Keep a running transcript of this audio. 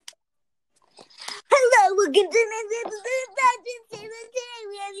Welcome to the episode of today.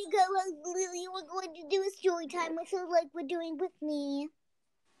 We have your co-host Lily. We're going to do a story time, which is like we're doing with me.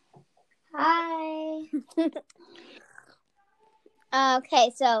 Hi.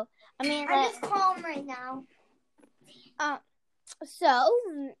 Okay, so I'm just calm right now.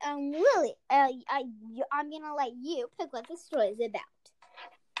 Lily, I'm gonna let you pick what the story is about.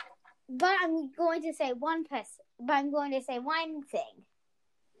 But I'm going to say one person. But I'm going to say one thing.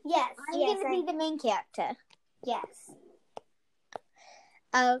 Yes. I'm going to be the main character. Yes.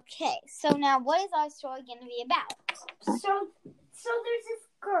 Okay, so now what is our story going to be about? So there's this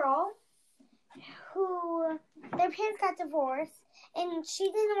girl who their parents got divorced, and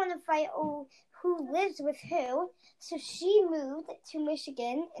she didn't want to fight who lives with who, so she moved to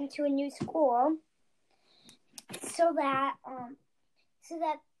Michigan into a new school, so that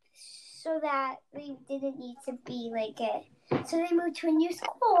they didn't need to be like it. So they moved to a new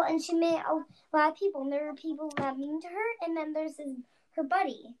school, and she met a lot of people, and there were people that mean to her, and then there's her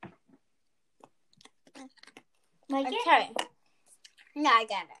buddy. Okay. No, I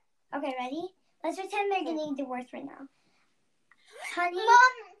got it. Okay, ready? Let's pretend they're getting divorced right now. Honey,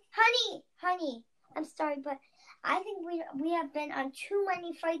 Mom! Honey, I'm sorry, but I think we have been on too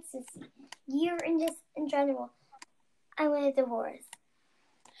many fights this year and just in general. I want a divorce.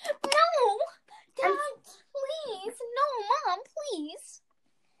 No! Dad, please. No, Mom, please.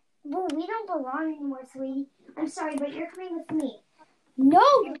 Well, we don't belong anymore, sweetie. I'm sorry, but you're coming with me. No,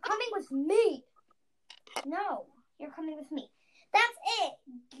 you're coming with me. No, you're coming with me. That's it.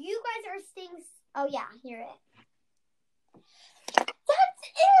 You guys are staying... Oh, yeah, you're it. That's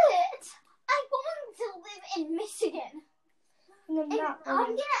it. I want to live in Michigan. No, I'm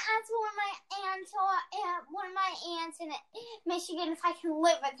going to ask one of my aunts in Michigan if I can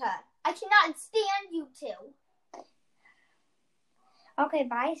live with her. I cannot stand you two. Okay,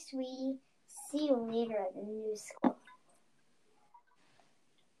 bye, sweetie. See you later at the new school.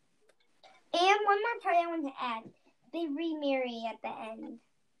 And one more part I want to add. They remarry at the end.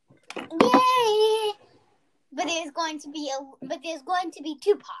 Yay! But there's going to be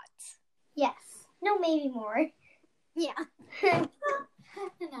two parts. Yes. No, maybe more. Yeah. I'm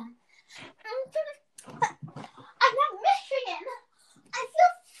not Michigan. I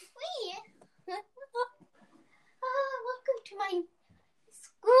feel free. Welcome to my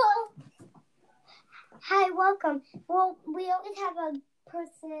school. Hi, welcome. Well, we always have a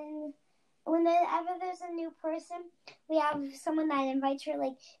person. Whenever there's a new person, we have someone that invites her.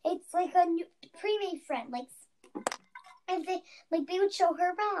 Like it's like a new pre-made friend. Like if they would show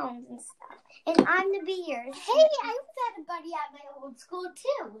her around and stuff. And I'm to be yours. Hey, I was at a buddy at my old school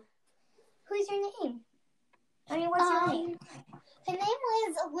too. Who's your name? I mean, what's your name? Her name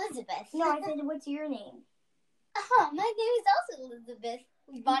was Elizabeth. No, I said, what's your name? My name is also Elizabeth.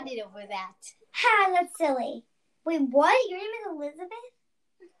 We bonded over that. Ha, that's silly. Wait, what? Your name is Elizabeth?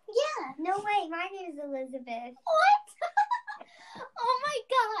 Yeah. No way, my name is Elizabeth. What? Oh my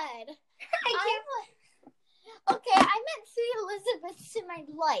God. Okay, I met 3 Elizabeths in my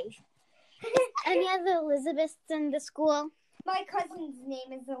life. Any other Elizabeths in the school? My cousin's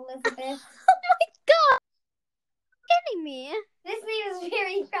name is Elizabeth. Oh my God. You're kidding me. This name is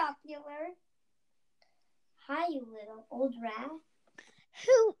very popular. Hi, you little old rat.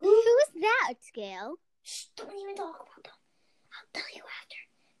 Who is that, Gail? Shh, don't even talk about them. I'll tell you after.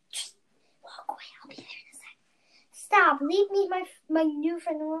 Just walk away. I'll be there in a sec. Stop. Leave me my new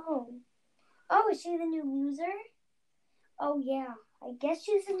friend alone. Oh, is she the new loser? Oh, yeah. I guess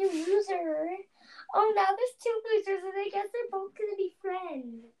she's the new loser. Oh, now there's 2 losers, and I guess they're both going to be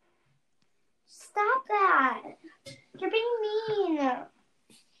friends. Stop that. You're being mean.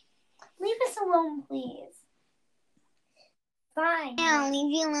 Leave us alone, please. Fine. I'll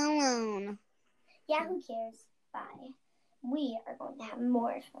leave you alone. Yeah, who cares? Bye. We are going to have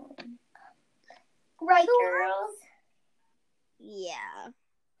more fun. Right, girls? Yeah.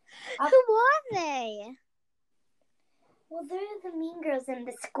 Who are they? Well, they're the mean girls in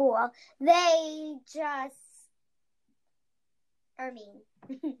the school. They just are mean.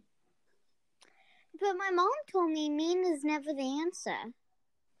 But my mom told me mean is never the answer.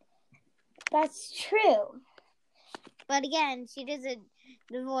 That's true. But again, she did a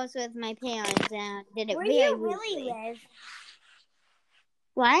divorce with my parents and did it Where very do you weirdly. really live?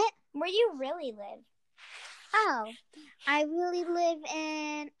 What? Where do you really live? Oh, I really live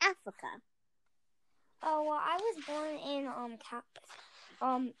in Africa. Oh, well, I was born in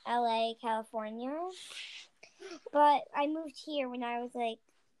LA, California. But I moved here when I was like,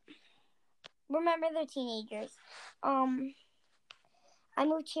 remember they're teenagers. I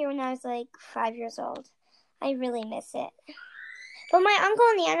moved here when I was like 5 years old. I really miss it. But my uncle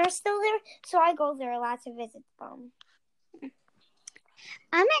and aunt are still there, so I go there a lot to visit them.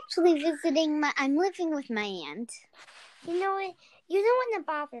 I'm actually I'm living with my aunt. You know what? You don't want to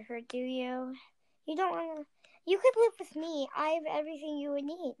bother her, do you? You don't want to. You could live with me. I have everything you would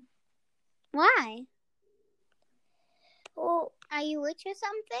need. Why? Well, are you rich or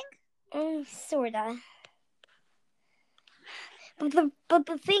something? Sorta. But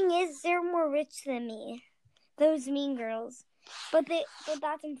the thing is, they're more rich than me. Those mean girls. But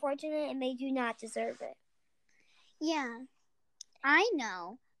that's unfortunate, and they do not deserve it. Yeah, I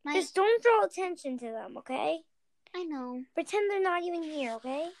know. Just don't throw attention to them, okay? I know. Pretend they're not even here,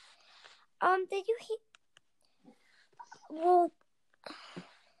 okay? Did you Well,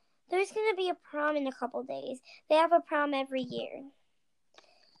 there's gonna be a prom in a couple days. They have a prom every year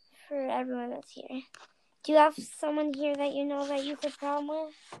for everyone that's here. Do you have someone here that you know that you could prom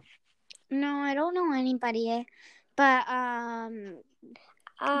with? No, I don't know anybody. But I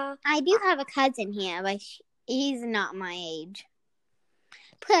do have a cousin here, but he's not my age.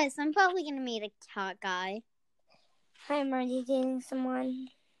 Plus, I'm probably gonna meet a hot guy. I'm already dating someone.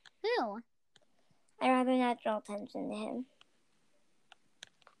 Who? I'd rather not draw attention to him.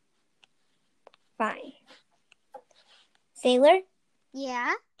 Fine. Sailor?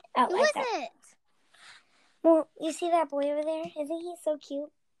 Yeah? Oh, who is it? Well, you see that boy over there? Isn't he so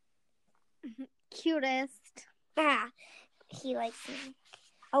cute? Cutest. He likes me.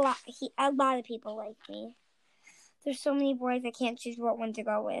 A lot of people like me. There's so many boys I can't choose what one to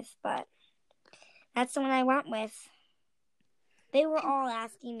go with, but that's the one I went with. They were all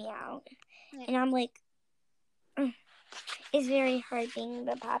asking me out. Yeah. And I'm like, it's very hard being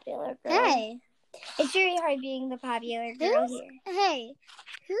the popular girl. Hey. It's very hard being the popular girl here. Hey,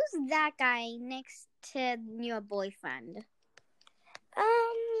 who's that guy next to your boyfriend?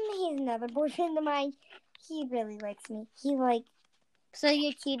 He's another boyfriend of mine. He really likes me. So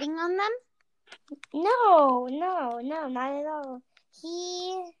you're cheating on them? No, not at all.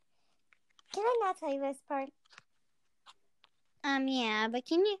 Can I not tell you this part? Yeah, but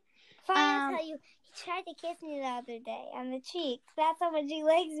can you? Fine, I'll tell you. He tried to kiss me the other day on the cheek. That's how much he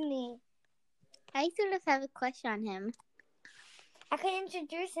likes me. I sort of have a crush on him. I could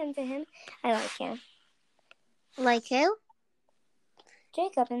introduce him to him. I like him. Like who?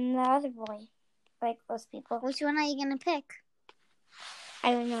 Jacob and the other boy. Like those people. Which one are you going to pick?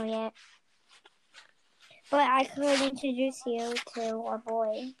 I don't know yet. But I could introduce you to our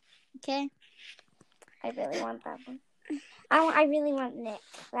boy. Okay. I really want that one. I really want Nick.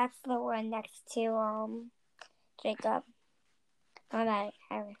 That's the one next to Jacob. The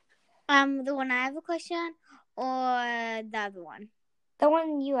one I have a crush on, or the other one? The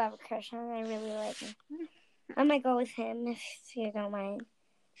one you have a crush on. I really like him. I might go with him if you don't mind.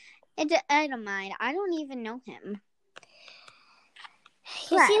 I don't mind. I don't even know him.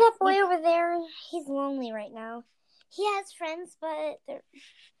 You see that boy over there? He's lonely right now. He has friends, but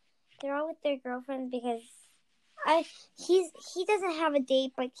they're all with their girlfriends because he doesn't have a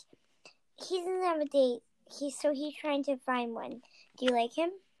date, but he doesn't have a date. He's trying to find one. Do you like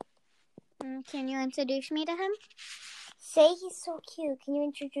him? Can you introduce me to him? Say he's so cute. Can you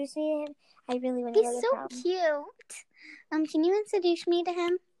introduce me to him? I really want to go to the prom. He's so cute. Can you introduce me to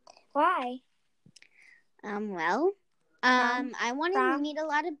him? Why? Well, I want to meet a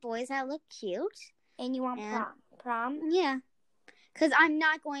lot of boys that look cute. And you want prom? Yeah. Because I'm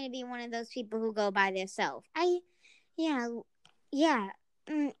not going to be one of those people who go by themselves. Yeah.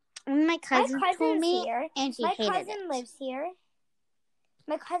 My cousin told me, here. And she hated it. My cousin lives here.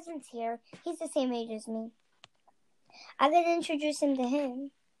 My cousin's here. He's the same age as me. I could introduce him to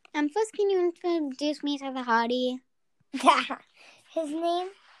him. First, can you introduce me to the hottie? His name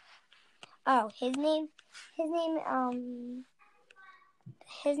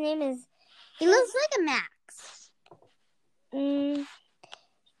is... He looks like a Max.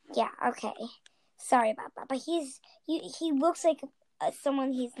 Yeah, okay. Sorry about that. But he looks like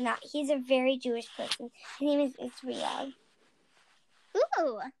someone he's not. He's a very Jewish person. His name is Israel.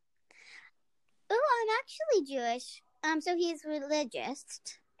 Ooh, I'm actually Jewish. So he's religious.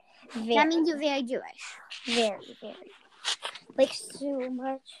 Very. That means you're very Jewish. Very, very. Like, so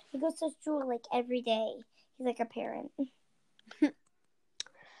much. He goes to school, like, every day. He's like a parent.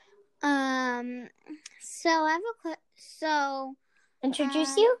 So I have a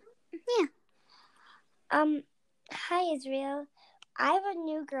introduce you? Yeah. Hi, Israel. I have a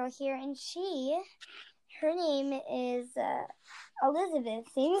new girl here, and her name is Elizabeth.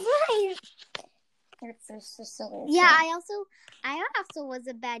 Same as mine. It's so silly. Yeah, I also was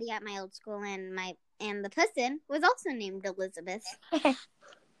a baddie at my old school, and the person was also named Elizabeth.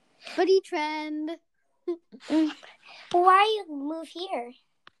 Pretty trend. Well, why you move here?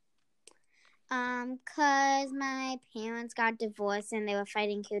 Cause my parents got divorced and they were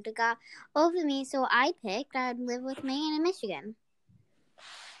fighting coup de grace over me, so I picked I'd live with Megan in Michigan.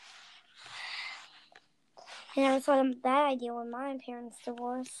 I never thought of that idea when my parents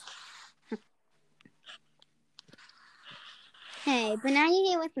divorced. Hey, but now you're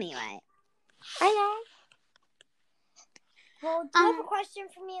here with me, right? I know. Well, do you have a question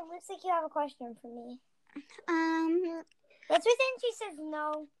for me? It looks like you have a question for me. Let's pretend she says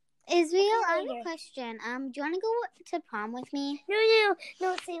no. Israel, I have a question. Do you want to go to prom with me?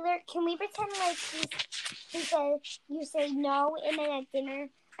 No, Sailor. Can we pretend like he said you say no, and then at dinner,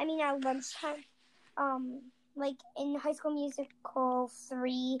 at lunchtime, like in High School Musical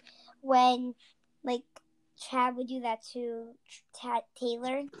 3, when like Chad would do that to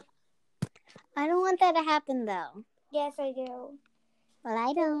Taylor. I don't want that to happen though. Yes, I do. Well,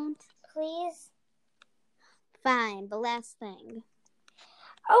 I don't. Please. Fine, but last thing.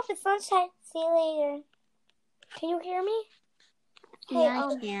 Oh, it's lunchtime. See you later. Can you hear me? Yeah,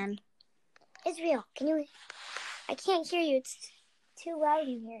 I can. Israel, can you? I can't hear you. It's too loud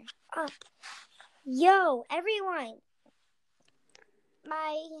in here. Yo, everyone.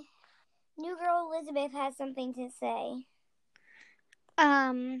 My new girl Elizabeth has something to say.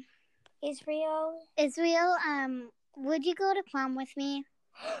 Israel, would you go to prom with me?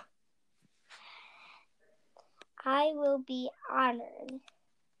 I will be honored.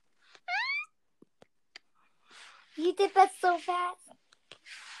 You did that so fast.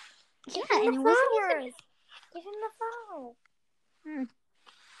 Yeah, and it wasn't even... Give him the phone.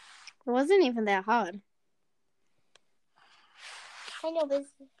 It wasn't even that hard. I know, but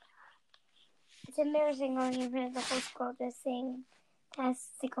it's embarrassing going in front of the whole school just saying has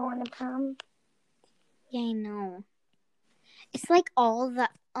to go on a prom. Yeah, I know. It's like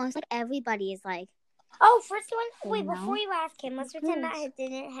everybody is like... Oh, first one. Wait, before you ask him, let's pretend that it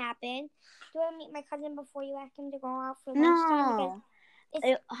didn't happen. Do I meet my cousin before you ask him to go out for lunchtime?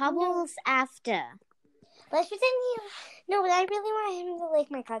 No. Hubble's after. Let's pretend No, but I really want him to like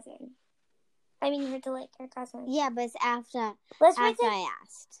my cousin. I mean, her to like her cousin. Yeah, but it's after I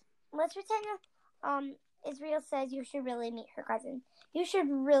asked. Let's pretend Israel says you should really meet her cousin. You should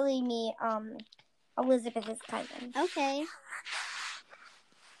really meet Elizabeth's cousin. Okay.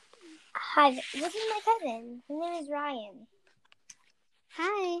 Hi, this is my cousin. His name is Ryan.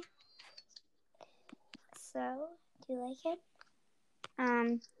 Hi. So, do you like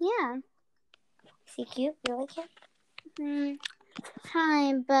him? Yeah. Is he cute? You like him?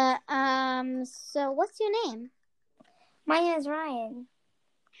 Hi, but, so what's your name? My name is Ryan.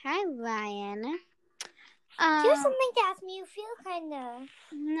 Hi, Ryan. Do you have something to ask me? You feel kind of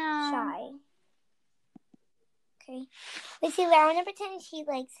shy. Okay. Let's see, I want to pretend she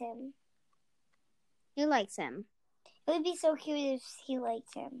likes him. Who likes him? It would be so cute if he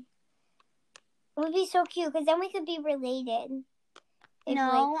liked him. It would be so cute, because then we could be related.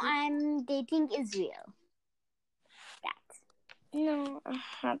 No, I'm dating Israel. No,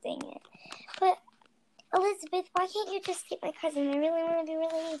 dang it. But, Elizabeth, why can't you just get my cousin? I really want to be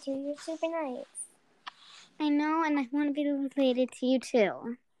related to you. You're super nice. I know, and I want to be related to you,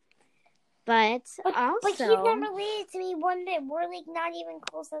 too. But also... But he's not related to me one bit. We're, not even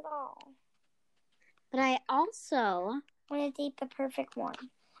close at all. But I also want to date the perfect one.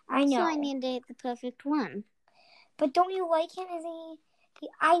 I know. I need to date the perfect one. But don't you like him? Is he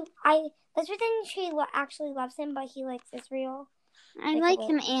let's pretend she actually loves him, but he likes Israel. I like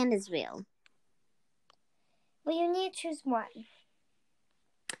him and Israel. Well, you need to choose one.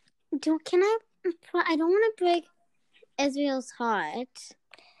 I don't want to break Israel's heart.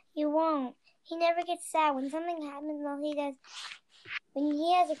 You won't. He never gets sad when something happens. All he does when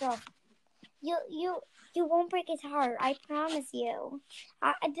he has a girlfriend. You won't break his heart. I promise you.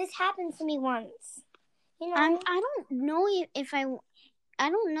 This happened to me once. You know. I don't know I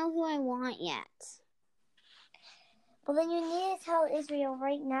don't know who I want yet. Well, then you need to tell Israel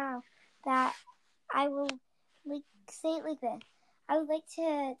right now that I will say it like this. I would like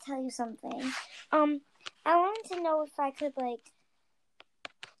to tell you something. I wanted to know if I could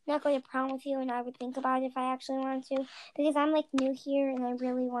not go to prom with you, and I would think about it if I actually wanted to, because I'm new here and I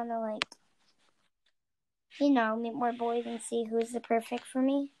really want to meet more boys and see who's the perfect for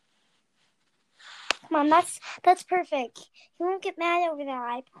me. Come on, that's perfect. You won't get mad over that,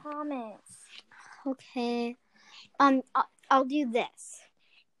 I promise. Okay. I'll do this.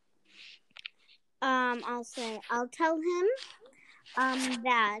 I'll tell him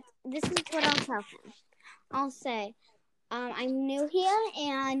that this is what I'll tell him. I'll say I'm new here,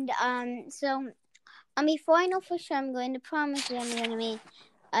 and so before I know for sure I'm going to prom with you, I'm going to meet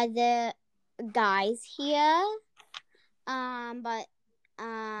the guys here. But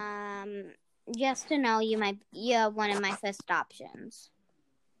just to know, you're one of my first options.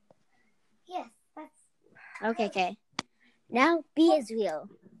 Yes, that's Okay. Now be Israel.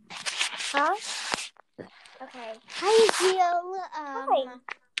 huh? Okay. Hi, Israel. Hi.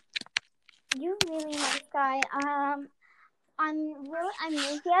 You really nice guy. I'm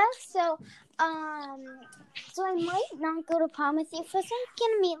new here, so I might not go to prom with you. First, I'm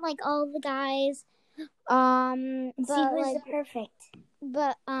gonna meet like all the guys. See who's perfect.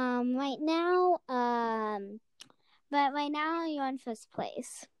 But right now, you're in first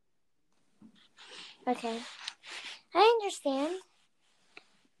place. Okay. I understand.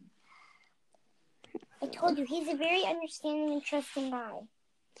 I told you, he's a very understanding and trusting guy.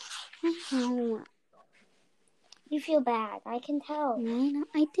 Mm-hmm. You feel bad. I can tell.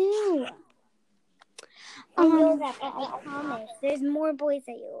 I do. I know that, but I promise. There's more boys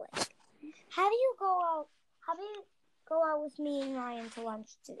that you like. How do you go out with me and Ryan to lunch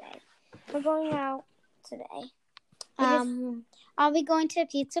today? We're going out today. Are we going to a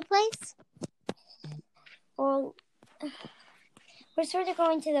pizza place? Well, we're sort of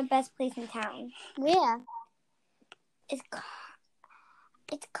going to the best place in town. Where? It's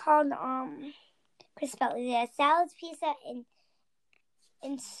called Crispelli. They have salads, pizza, and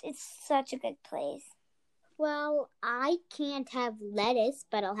it's such a good place. Well, I can't have lettuce,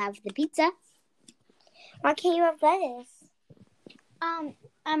 but I'll have the pizza. Why can't you have lettuce?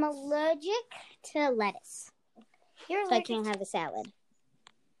 I'm allergic to lettuce. So I can't have a salad.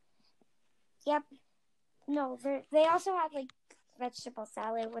 Yep. No, they also have like vegetable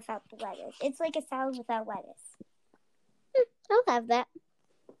salad without the lettuce. It's like a salad without lettuce. I'll have that.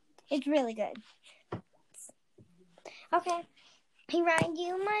 It's really good. Okay. Hey Ryan, do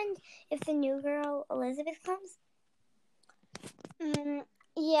you mind if the new girl Elizabeth comes?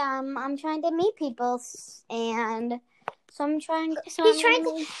 Yeah, I'm trying to meet people, and so I'm trying. So she's trying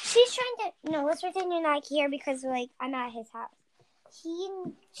to. No, let's pretend you're not here because like I'm at his house.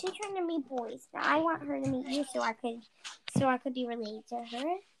 She's trying to meet boys. Now I want her to meet you so I could be related to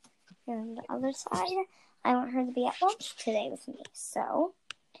her. And the other side, I want her to be at lunch today with me. So,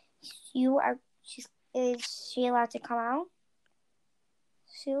 is she allowed to come out?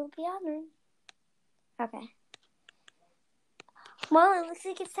 She will be honored. Okay. Well, it looks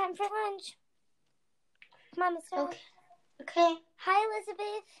like it's time for lunch. Come on, let's go. Okay. Hi,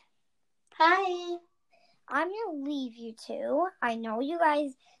 Elizabeth. Hi. I'm gonna leave you two. I know you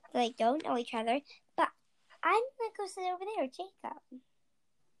guys don't know each other, but I'm gonna go sit over there, Jacob.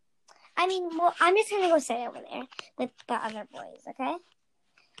 I'm just gonna go sit over there with the other boys, okay?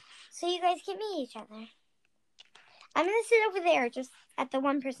 So you guys can meet each other. I'm gonna sit over there, just at the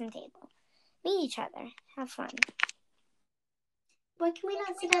one-person table. Meet each other. Have fun. Why can we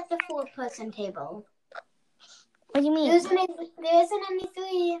not sit at the 4-person table? What do you mean? There isn't any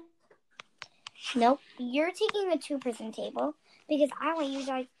 3. Nope. You're taking the 2-person table because I want you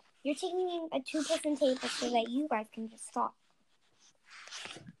guys. You're taking a 2-person table so that you guys can just talk.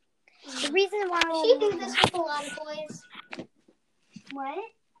 The reason why she do this with a lot of boys. What?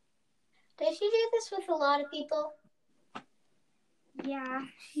 Does she do this with a lot of people? Yeah,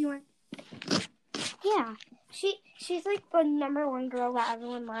 she's like the number one girl that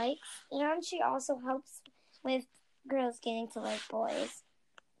everyone likes, and she also helps with girls getting to like boys.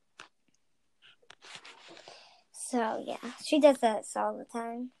 So yeah, she does that all the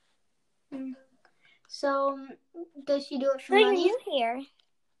time. So does she do it for money? money? Are you here?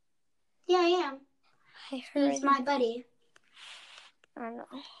 Yeah, I am. I heard. He's my buddy. I don't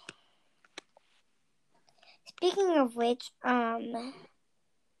know. Speaking of which, I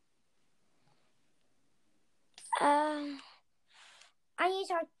need to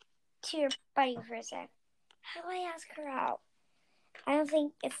talk to your buddy for a sec. How do I ask her out? I don't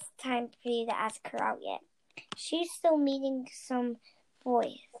think it's time for you to ask her out yet. She's still meeting some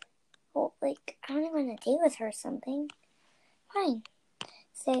boys. Well, I don't even want to date with her or something. Fine.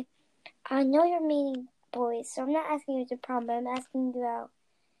 Say, I know you're meeting boys, so I'm not asking you to prom, but I'm asking you out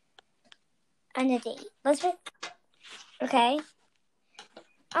on a date. Okay?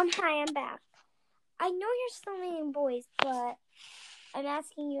 Hi, I'm back. I know you're still meeting boys, but I'm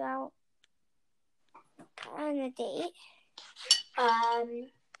asking you out on a date.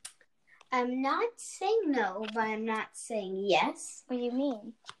 I'm not saying no, but I'm not saying yes. What do you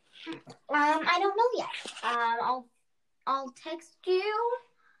mean? I don't know yet. I'll text you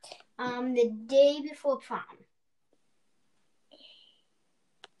the day before prom.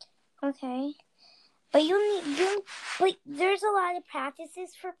 Okay. But there's a lot of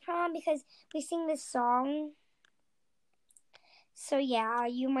practices for prom because we sing this song. So yeah,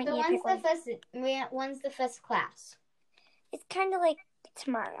 you might So need to pick one. when's the first class? It's kind of like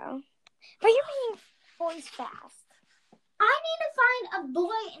tomorrow. But you're being boys fast. I need to find a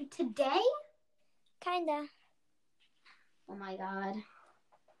boy today? Kinda. Oh my god.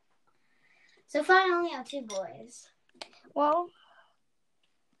 So far I only have 2 boys. Well,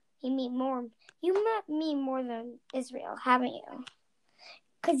 you met me more than Israel, haven't you?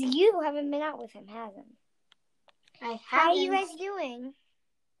 Because you haven't been out with him, hasn't? I haven't. How are you guys doing?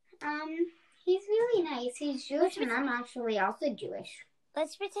 He's really nice. He's Jewish and I'm actually also Jewish.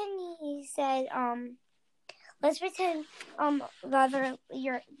 Let's pretend he said, let's pretend, the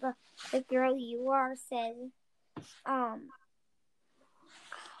girl you are said, why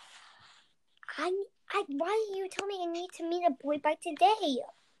did you tell me I need to meet a boy by today?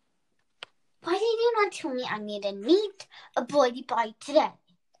 Why did you not tell me I need to meet a boy by today?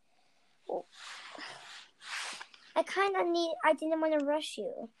 I didn't want to rush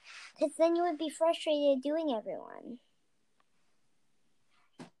you. Because then you would be frustrated doing everyone.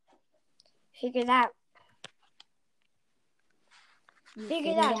 Figure that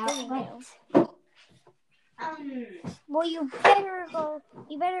out, didn't you? Well, you better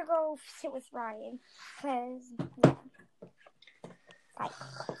go sit with Ryan. Because, yeah. Bye.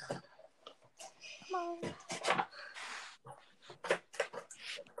 Come on.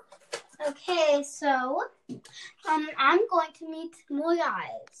 Okay, so I'm going to meet more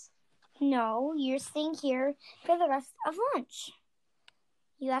guys. No, you're staying here for the rest of lunch.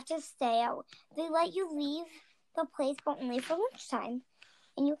 You have to stay out. They let you leave the place, but only for lunchtime.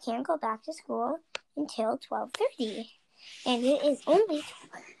 And you can't go back to school until 12:30. And it is only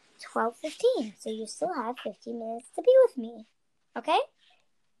 12:15, so you still have 15 minutes to be with me. Okay?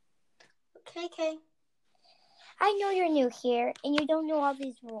 Okay. I know you're new here, and you don't know all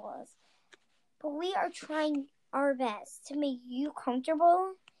these rules. But we are trying our best to make you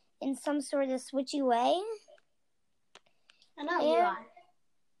comfortable in some sort of switchy way. I know you are.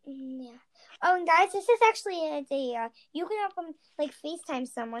 Yeah. Oh, and guys, this is actually an idea. You can help them, like, FaceTime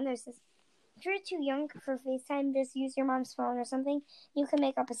someone. There's this. If you're too young for FaceTime, just use your mom's phone or something. You can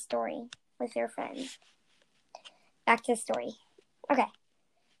make up a story with your friends. Back to the story. Okay.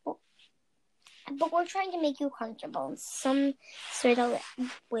 But we're trying to make you comfortable in some sort of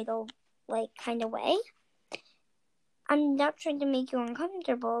little, like, kind of way. I'm not trying to make you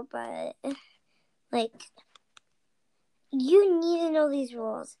uncomfortable, but, like, you need to know these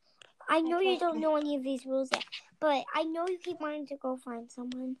rules. I know you don't know any of these rules yet, but I know you keep wanting to go find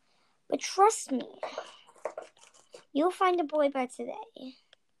someone. But trust me, you'll find a boy by today.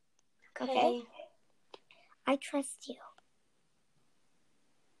 Okay? I trust you.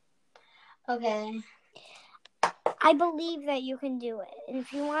 Okay. I believe that you can do it. And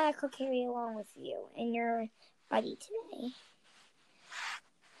if you want, I could carry along with you and your buddy today.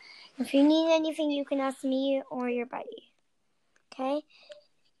 If you need anything, you can ask me or your buddy. Okay?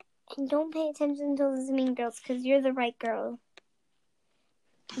 And don't pay attention to those mean girls, because you're the right girl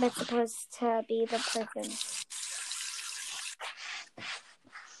that's supposed to be the person.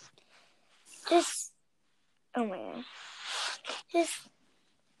 Oh my god. Just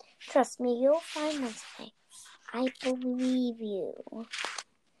trust me, you'll find one today. I believe you.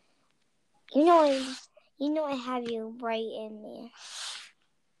 You know I have you right in me.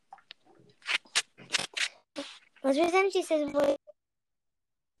 Let's pretend she says,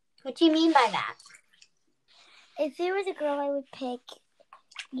 what do you mean by that? If there was a girl I would pick,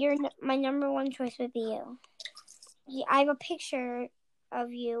 my number one choice would be you. I have a picture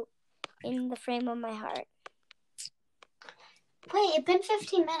of you in the frame of my heart. Wait, it's been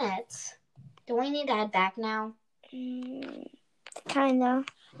 15 minutes. Do we need to head back now? Kinda.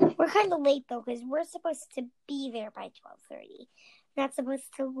 We're kind of late, though, because we're supposed to be there by 12:30. Not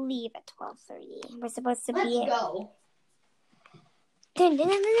supposed to leave at 12:30. We're supposed to be... Let's go. Dun, dun,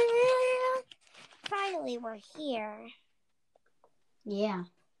 dun, dun, dun, dun. Finally, we're here. Yeah.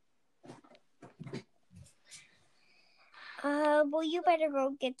 Well, you better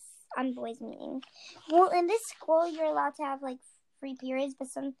go get on boys' meeting. Well, in this school, you're allowed to have, like, free periods, but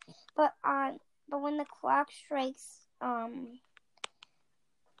when the clock strikes,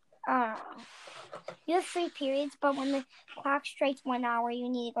 you have free periods, but when the clock strikes 1 hour, you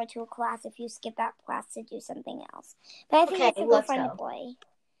need to go to a class if you skip that class to do something else. But I think you should go find a boy.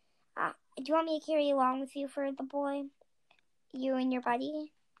 Do you want me to carry along with you for the boy? You and your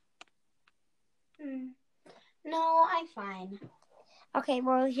buddy? No, I'm fine. Okay,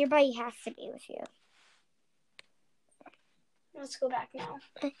 well, your buddy has to be with you. Let's go back now.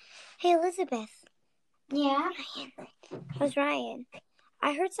 Hey, Elizabeth. Yeah? How's Ryan?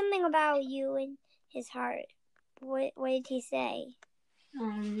 I heard something about you and his heart. What did he say?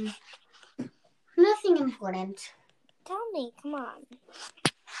 Nothing important. Tell me, come on.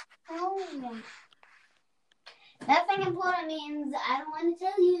 Oh. Nothing important means I don't want to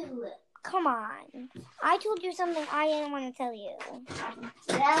tell you. Come on. I told you something I didn't want to tell you.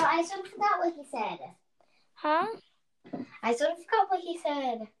 Well, I sort of forgot what he said. Huh? I sort of forgot what he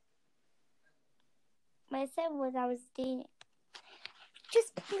said. What I said was I was dating.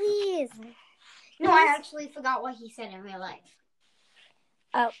 Just please. No, I actually forgot what he said in real life.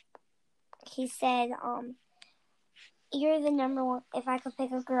 Oh. He said, you're the number one. If I could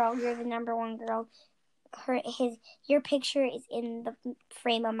pick a girl, you're the number one girl. Your picture is in the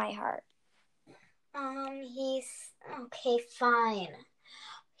frame of my heart. He's okay, fine.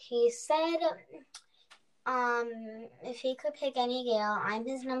 He said, if he could pick any girl, I'm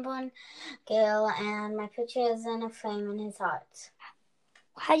his number one girl, and my picture is in a frame in his heart.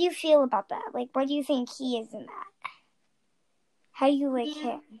 How do you feel about that? Like, what do you think he is in that? How do you like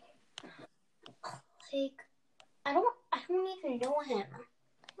him? Like, I don't even know him.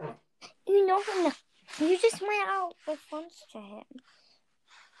 You know him now. You just went out with lunch to him.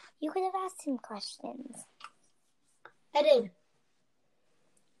 You could have asked him questions. I did.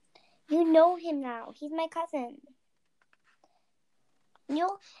 You know him now. He's my cousin.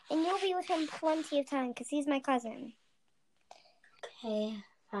 You'll be with him plenty of time because he's my cousin. Okay,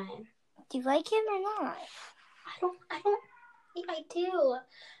 fine. Do you like him or not? I do,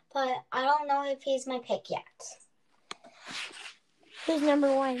 but I don't know if he's my pick yet. Who's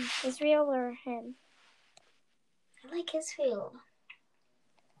number one, Israel or him? I like Israel.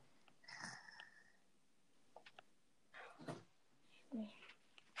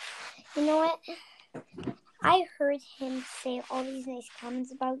 You know what? I heard him say all these nice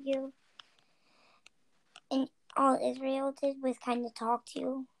comments about you, and all Israel did was kind of talk to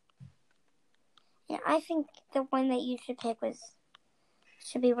you. And I think the one that you should pick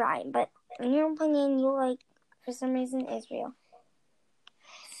should be Ryan. But in your opinion, you like, for some reason, Israel. I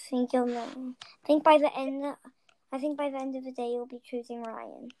think you'll know. I think by the end of the day, you'll be choosing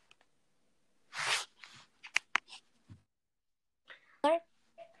Ryan.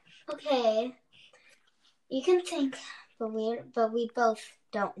 Okay. You can think, but we both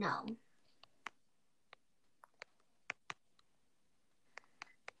don't know.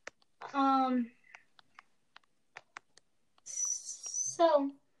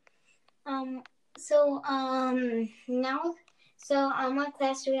 What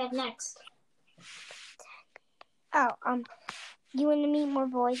class do we have next? Oh, you want to meet more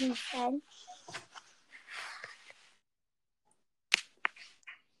boys instead?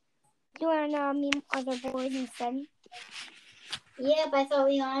 You want to meet other boys instead? Yeah, but I thought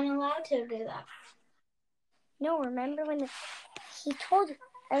we aren't allowed to do that. No, remember when he told you?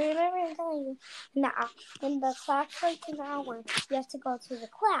 I remember him telling you, when the clock strikes an hour, you have to go to the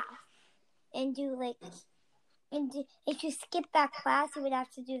class and if you skip that class, you would have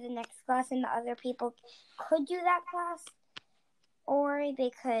to do the next class, and the other people could do that class, or they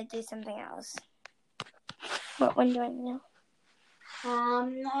could do something else. What one do I know?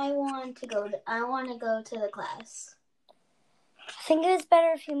 I want to go to the class. I think it is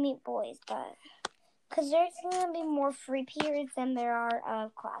better if you meet boys, but because there's going to be more free periods than there are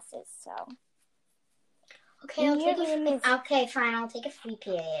of classes, so. Okay, okay, fine. I'll take a free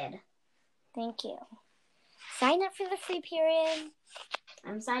period. Thank you. Sign up for the free period.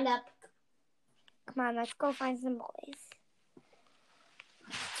 I'm signed up. Come on, let's go find some boys.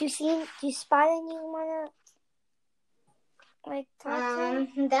 Do you spot anyone to talk to?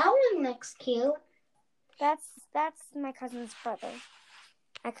 That one looks cute. That's my cousin's brother.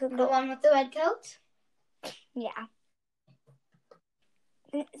 The one with the red coat? Yeah.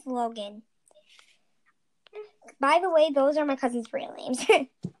 It's Logan. By the way, those are my cousin's real names. I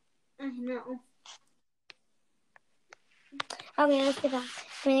know. Okay, let's get back.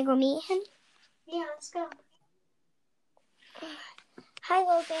 You want to go meet him? Yeah, let's go. Hi,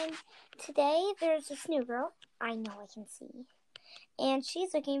 Logan. Today, there's this new girl. I know I can see. And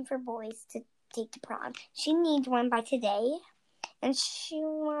she's looking for boys to take to prom. She needs one by today. And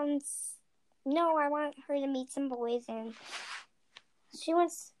I want her to meet some boys. And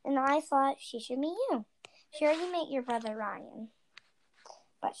I thought she should meet you. She already met your brother, Ryan.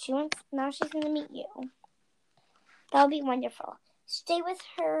 But now she's going to meet you. That'll be wonderful. Stay with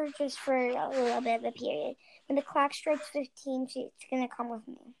her just for a little bit of a period. When the clock strikes 15, she's going to come with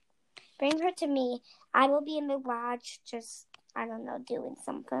me. Bring her to me. I will be in the lodge just, I don't know, doing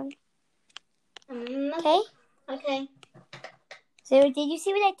something. Okay? Okay. So, did you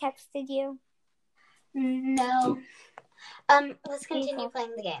see what I texted you? No. Let's continue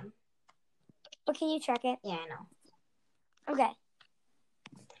playing the game. But can you check it? Yeah, I know. Okay.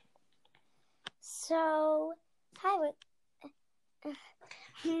 So, hi.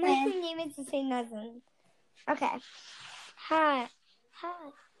 My name is to say nothing. Okay. Hi.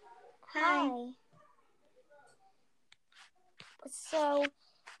 So,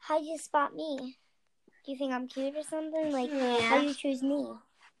 how do you spot me? Do you think I'm cute or something? Like, how do you choose me?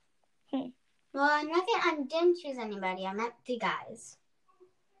 Well, I didn't choose anybody. I meant the guys.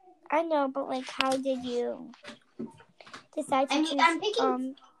 I know, but like, how did you decide to choose?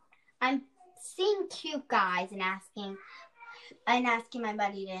 I'm seeing cute guys and asking my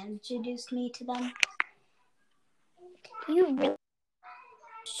buddy to introduce me to them. You really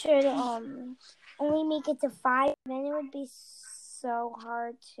should only make it to 5. Then it would be so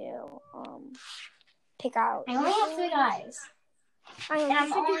hard to pick out. I only have 3 guys. And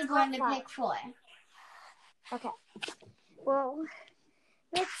I'm only going to pick 4. Okay. Well,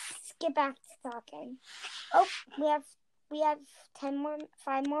 let's get back to talking. Oh, we have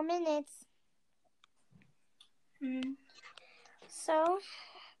 5 more minutes. So,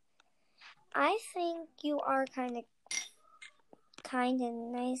 I think you are kind of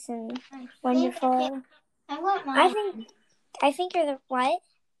nice and wonderful. I want Ryan. I think you're the what?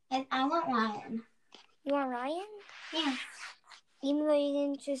 And I want Ryan. You want Ryan? Yeah. Even though you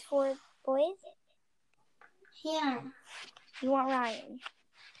didn't choose 4 boys? Yeah. You want Ryan?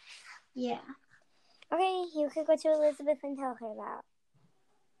 Yeah. Okay, you could go to Elizabeth and tell her that.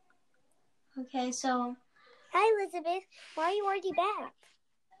 Okay, so... Hi, Elizabeth. Why are you already back?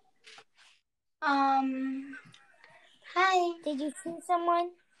 Hi. Did you see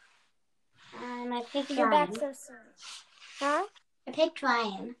someone? I picked Ryan. You're back so soon. Huh? I picked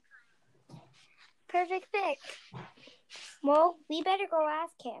Ryan. Perfect pick. Well, we better go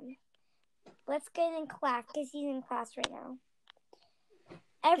ask him. Let's get in class, because he's in class right now.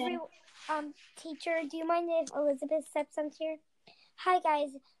 Teacher, do you mind if Elizabeth steps up here? Hi,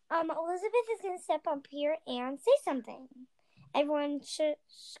 guys. Elizabeth is going to step up here and say something. Everyone should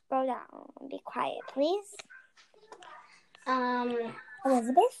go down and be quiet, please.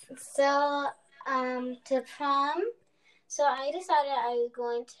 Elizabeth? So, to prom, so I decided I was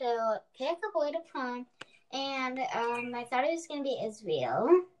going to pick a boy to prom, and I thought it was going to be Israel,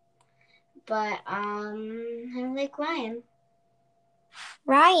 but I like Ryan.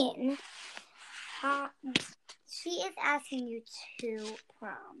 Ryan? She is asking you to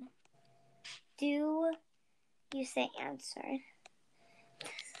prom. Do you say answer?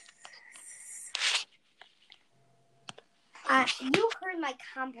 You heard my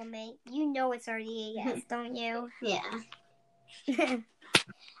compliment. You know it's already a yes, don't you? Yeah.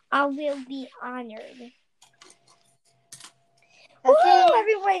 I will be honored. Okay. Woo!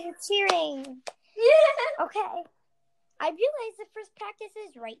 Everybody's cheering. Yeah. Okay. I realize the first practice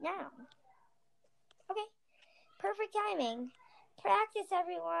is right now. Okay. Perfect timing. Practice,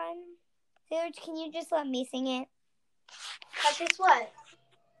 everyone. Serge, can you just let me sing it? Practice what?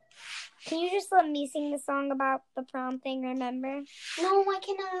 Can you just let me sing the song about the prom thing, remember? No, why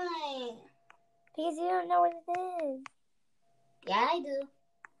can't I? Because you don't know what it is. Yeah, I do.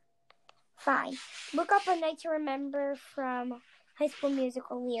 Fine. Look up A Night to Remember from High School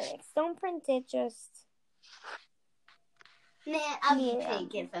Musical lyrics. Don't print it, just... Nah, I'll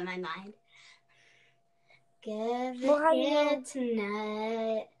take it from my mind. Give it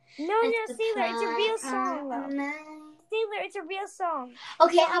tonight. No, Sailor, it's a real song, though. Sailor, it's a real song.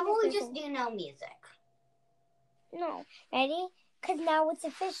 Okay, how about we just do no music? No. Ready? Because now it's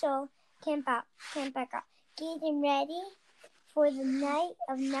official. Can't back up. Getting ready for the night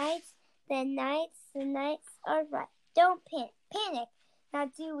of nights. The nights are right. Don't panic. Now,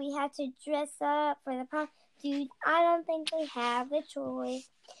 do we have to dress up for the prom? Dude, I don't think we have a choice.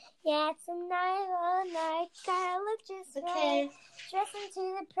 Yeah, it's a night all night. Gotta look just right. Dressing to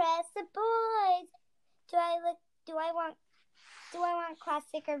impress the boys. Do I want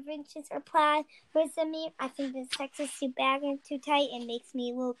classic or vintage or plaid? Where's the me? I think this sex is too bag and too tight and makes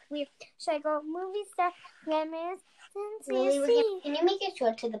me look weird. Should I go movie star? Glamorous? Really, can you make it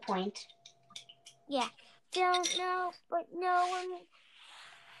short to the point? Yeah. Don't know, but no one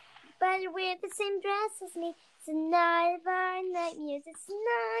better wear the same dress as me. It's the night of our nightmares. It's the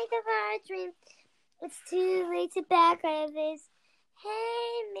night of our dreams. It's too late to back out of this.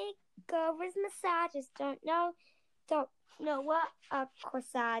 Hey, makeovers, massages. Don't know what a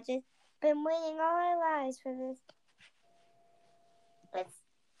corsage is. Been waiting all our lives for this. It's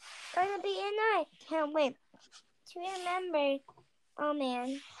gonna be a night. Can't wait to remember. Oh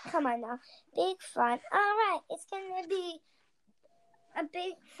man, come on now. Big fun. Alright, it's gonna be a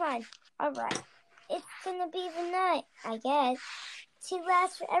big fun. Alright. It's gonna be the night, I guess. to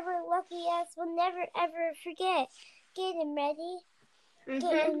last forever. Lucky us will never ever forget. Getting ready.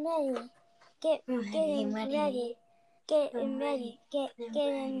 Getting ready. Getting ready. Getting ready.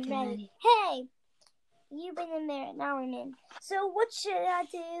 Getting ready. Hey! You've been in there, now I'm in. So what should I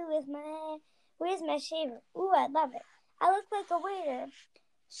do with my hair? Where's my shaver? Ooh, I love it. I look like a waiter.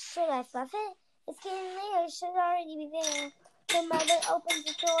 Should I fluff it? It's getting late, it should already be there. The mother opens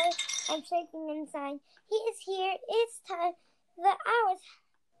the door. I'm shaking inside. He is here. It's time. The hours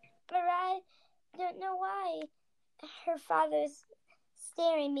have arrived. Don't know why. Her father's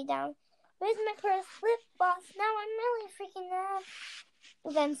staring me down. Where's my purse? Lip gloss. Now I'm really freaking out.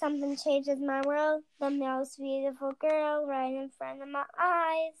 Then something changes my world. The most beautiful girl right in front of my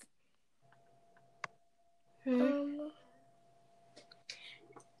eyes.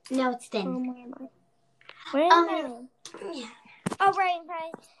 Now it's done. Where am I? Where am I? Yeah. Oh,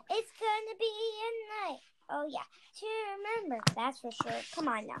 right. It's gonna be a night. Oh, yeah. To remember, that's for sure. Come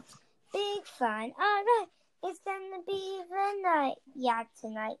on now. Big fun. All right. It's gonna be the night. Yeah,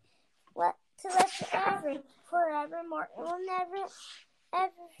 tonight. What? To last forevermore. We'll never,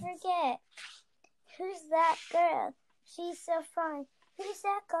 ever forget. Who's that girl? She's so fine. Who's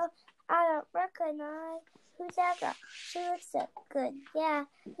that girl? I don't recognize. Who's that girl? She looks so good. Yeah,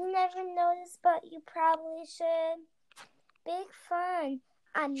 you never noticed, but you probably should. Big fun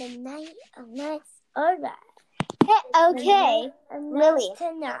on the night of nights. All right. Okay, Lily.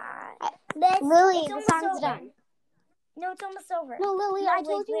 Tonight. Lily, the song's done. No, it's almost over. No, Lily, I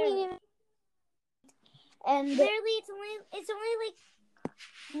told you we didn't. And literally, it's only like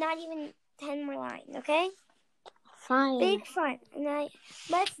not even 10 more lines. Okay. Fine. Big fun.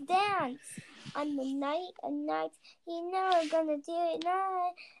 Let's dance on the night of nights. You know we're gonna do it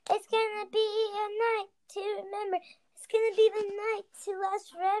night. It's gonna be a night to remember. It's gonna be the night to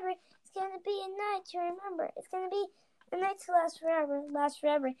last forever. It's gonna be a night to remember. It's gonna be a night to last forever.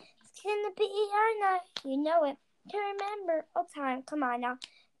 It's gonna be our night. You know it. To remember all time. Come on now.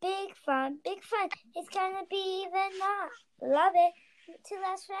 Big fun. It's gonna be the night. Love it. To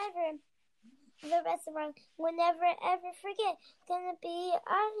last forever. The rest of our life. We'll never ever forget. It's gonna be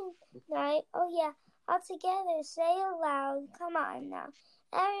our night. Oh yeah. All together. Say it loud. Come on now.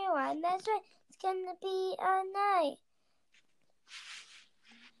 Everyone. That's right. It's gonna be our night.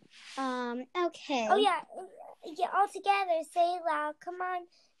 Okay. Oh yeah. Yeah, all together. Say it loud. Come on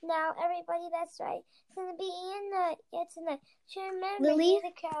now, everybody. That's right. It's gonna be a night. Yeah, tonight. To remember, Lily,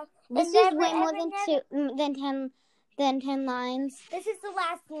 the crowd. This is never, way more ever, than 10 lines. This is the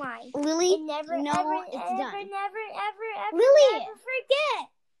last line. Lily, and never, no, ever, it's ever, done. Never, Lily, never forget.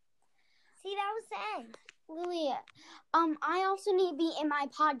 See, that was the end. Lily, I also need to be in my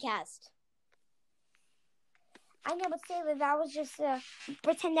podcast. I know, but Sailor, that was just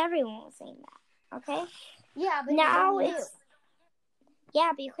pretend everyone was saying that. Okay? Yeah, but now it's.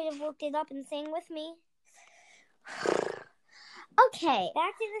 Yeah, but you could have looked it up and sang with me. Okay.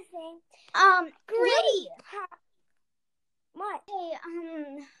 Back to the thing. Great. What? Hey,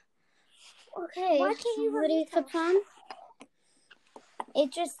 okay. Why can't you ready for prom?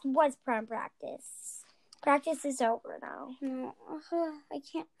 It just was prom practice. Practice is over now. No, I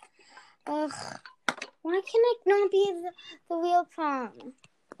can't. Why can it not be the real prom?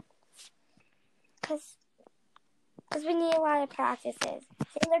 Because we need a lot of practices.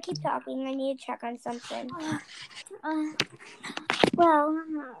 Taylor, keep talking. I need to check on something. I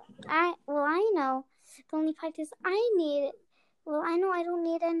know the only practice I need. Well, I know I don't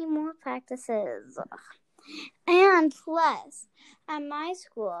need any more practices. And plus, at my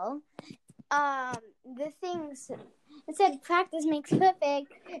school, the things, it said practice makes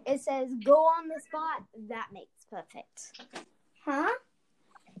perfect. It says go on the spot. That makes perfect. Huh?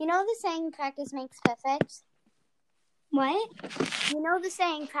 You know the saying practice makes perfect? What? You know the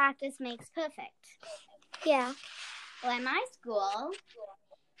saying practice makes perfect? Yeah. Well, at my school,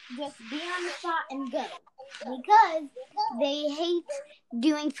 just be on the spot and go. Because they hate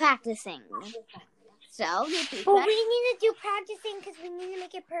doing practicing. So, we need to do practicing because we need to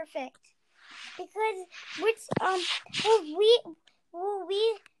make it perfect. Because,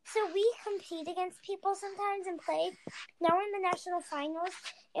 we compete against people sometimes and play. Now we're in the national finals,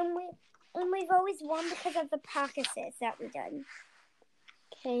 and we've always won because of the practices that we've done.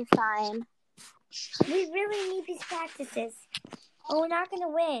 Okay, fine. We really need these practices, or we're not going to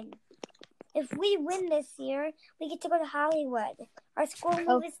win. If we win this year, we get to go to Hollywood. Our school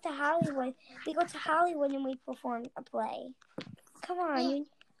moves to Hollywood. We go to Hollywood and we perform a play. Come on.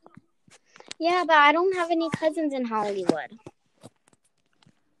 Yeah, but I don't have any cousins in Hollywood.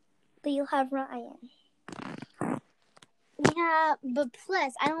 But you'll have Ryan. Yeah, but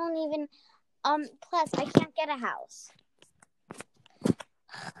plus, I don't even, plus, I can't get a house.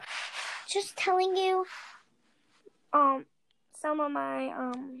 just telling you, some of my,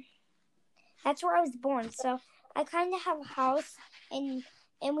 that's where I was born. So I kind of have a house, and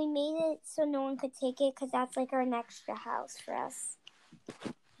we made it so no one could take it because that's like an extra house for us.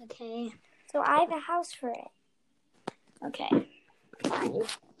 Okay. So I have a house for it. Okay. Fine.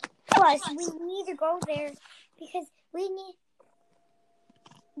 Plus, we need to go there because we need.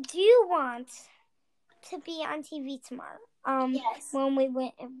 Do you want to be on TV tomorrow? Yes. When we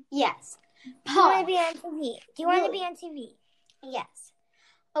went. Yes. Do you want to be on TV? Do you want to be on TV? Yes.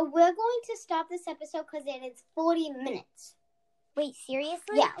 We're going to stop this episode because it is 40 minutes. Wait,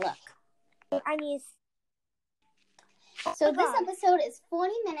 seriously? Yeah, look. I need. So this episode is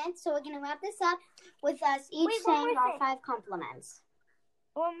 40 minutes, so we're going to wrap this up with us each saying our 5 compliments.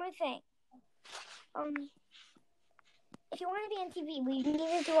 One more thing. If you want to be on TV, we need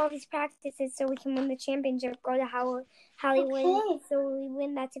to do all these practices so we can win the championship, go to Hollywood, so we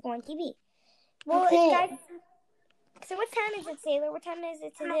win that to go on TV. Well, guys, so what time is it, Sailor? What time is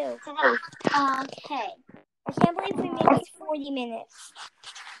it to do? Okay. I can't believe we made it 40 minutes.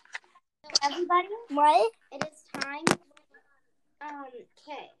 So everybody? What? It is time.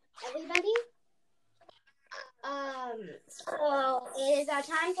 Okay. Everybody? So it is our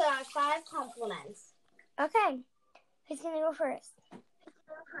time for our 5 compliments. Okay. Who's going to go first?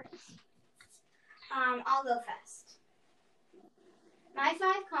 I'll go first. My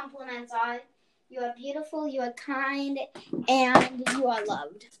 5 compliments are: you are beautiful, you are kind, and you are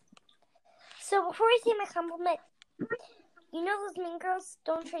loved. So before I say my compliment, you know those mean girls?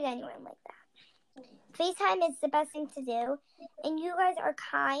 Don't treat anyone like that. FaceTime is the best thing to do, and you guys are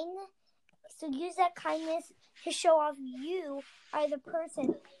kind, so use that kindness to show off you are the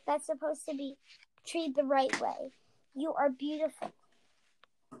person that's supposed to be treated the right way. You are beautiful.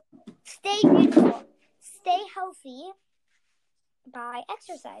 Stay beautiful. Stay healthy by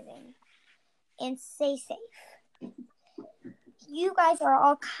exercising. And stay safe. You guys are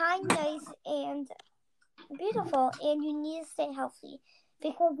all kind, nice, and beautiful, and you need to stay healthy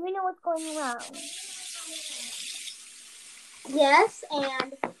because we know what's going around. Yes,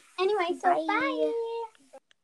 and anyway, so bye.